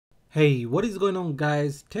Hey, what is going on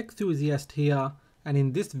guys? Tech-thusiast here, and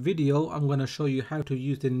in this video I'm going to show you how to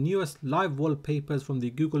use the newest live wallpapers from the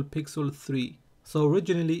Google Pixel 3. So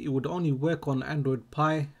originally it would only work on Android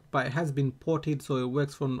Pie, but it has been ported so it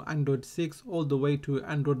works from Android 6 all the way to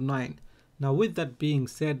Android 9. Now with that being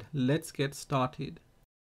said, let's get started.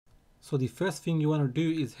 So the first thing you want to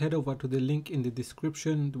do is head over to the link in the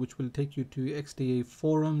description, which will take you to XDA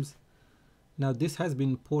forums. Now this has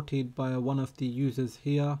been ported by one of the users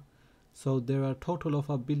here. So there are a total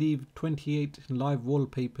of, I believe, 28 live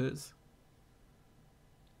wallpapers.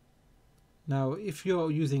 Now if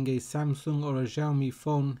you're using a Samsung or a Xiaomi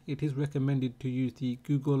phone, it is recommended to use the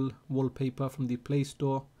Google wallpaper from the Play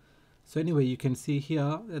Store. So anyway, you can see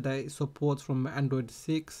here that it supports from Android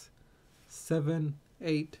 6, 7,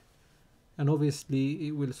 8, and obviously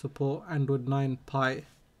it will support Android 9 Pie.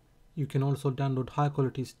 You can also download high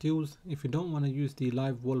quality stills if you don't want to use the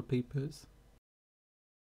live wallpapers.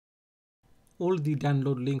 All the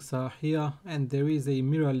download links are here, and there is a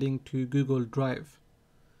mirror link to Google Drive.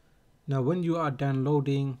 Now when you are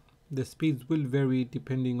downloading, the speeds will vary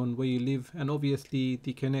depending on where you live and obviously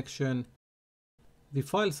the connection. The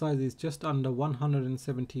file size is just under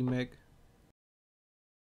 170 meg.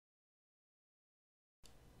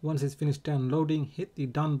 Once it's finished downloading, hit the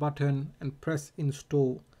done button and press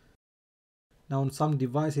install. Now on some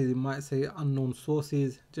devices it might say unknown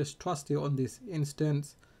sources. Just trust it on this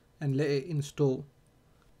instance and let it install.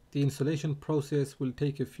 The installation process will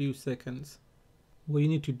take a few seconds. What you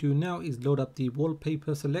need to do now is load up the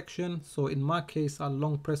wallpaper selection. So in my case, I'll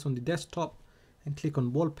long press on the desktop and click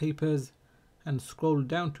on wallpapers and scroll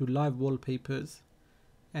down to live wallpapers.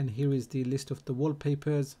 And here is the list of the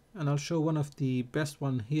wallpapers, and I'll show one of the best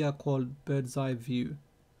one here called bird's eye view.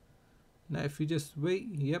 Now if you just wait,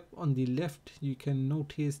 yep, on the left you can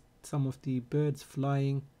notice some of the birds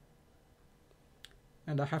flying.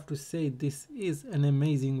 And I have to say, this is an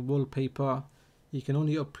amazing wallpaper. You can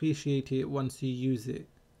only appreciate it once you use it.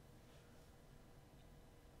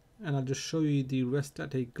 And I'll just show you the rest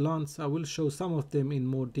at a glance. I will show some of them in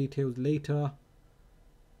more details later.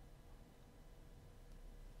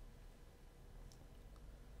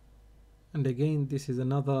 And again, this is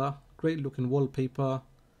another great looking wallpaper.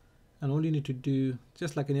 And all you need to do,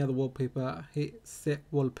 just like any other wallpaper, hit set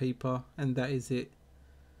wallpaper, and that is it.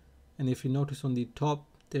 And if you notice on the top,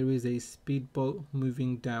 there is a speedboat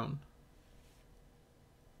moving down.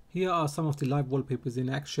 Here are some of the live wallpapers in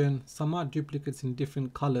action. Some are duplicates in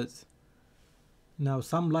different colors. Now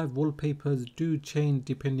some live wallpapers do change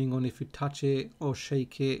depending on if you touch it or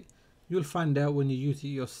shake it. You'll find out when you use it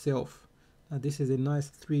yourself. Now this is a nice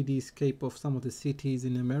 3D scape of some of the cities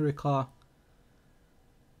in America.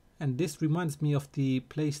 And this reminds me of the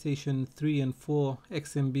PlayStation 3 and 4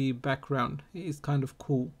 XMB background. It is kind of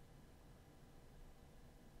cool.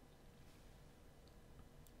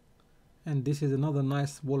 And this is another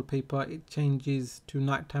nice wallpaper. It changes to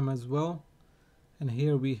nighttime as well. And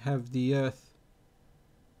here we have the Earth.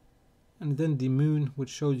 And then the moon,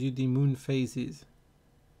 which shows you the moon phases.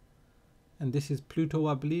 And this is Pluto,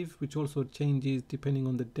 I believe, which also changes depending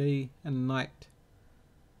on the day and night.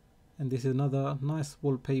 And this is another nice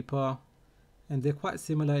wallpaper. And they're quite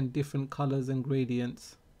similar in different colors and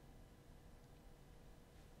gradients.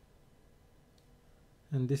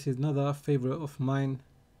 And this is another favorite of mine.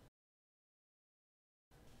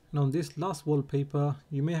 And on this last wallpaper,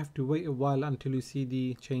 you may have to wait a while until you see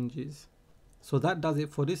the changes. So that does it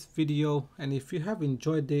for this video, and if you have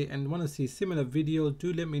enjoyed it and want to see similar videos,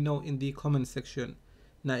 do let me know in the comment section.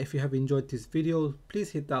 Now if you have enjoyed this video,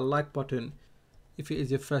 please hit that like button. If it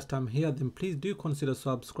is your first time here, then please do consider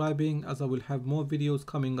subscribing, as I will have more videos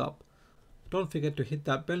coming up. Don't forget to hit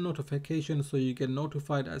that bell notification so you get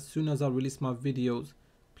notified as soon as I release my videos.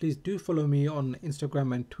 Please do follow me on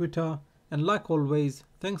Instagram and Twitter. And like always,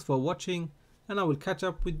 thanks for watching, and I will catch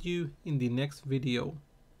up with you in the next video.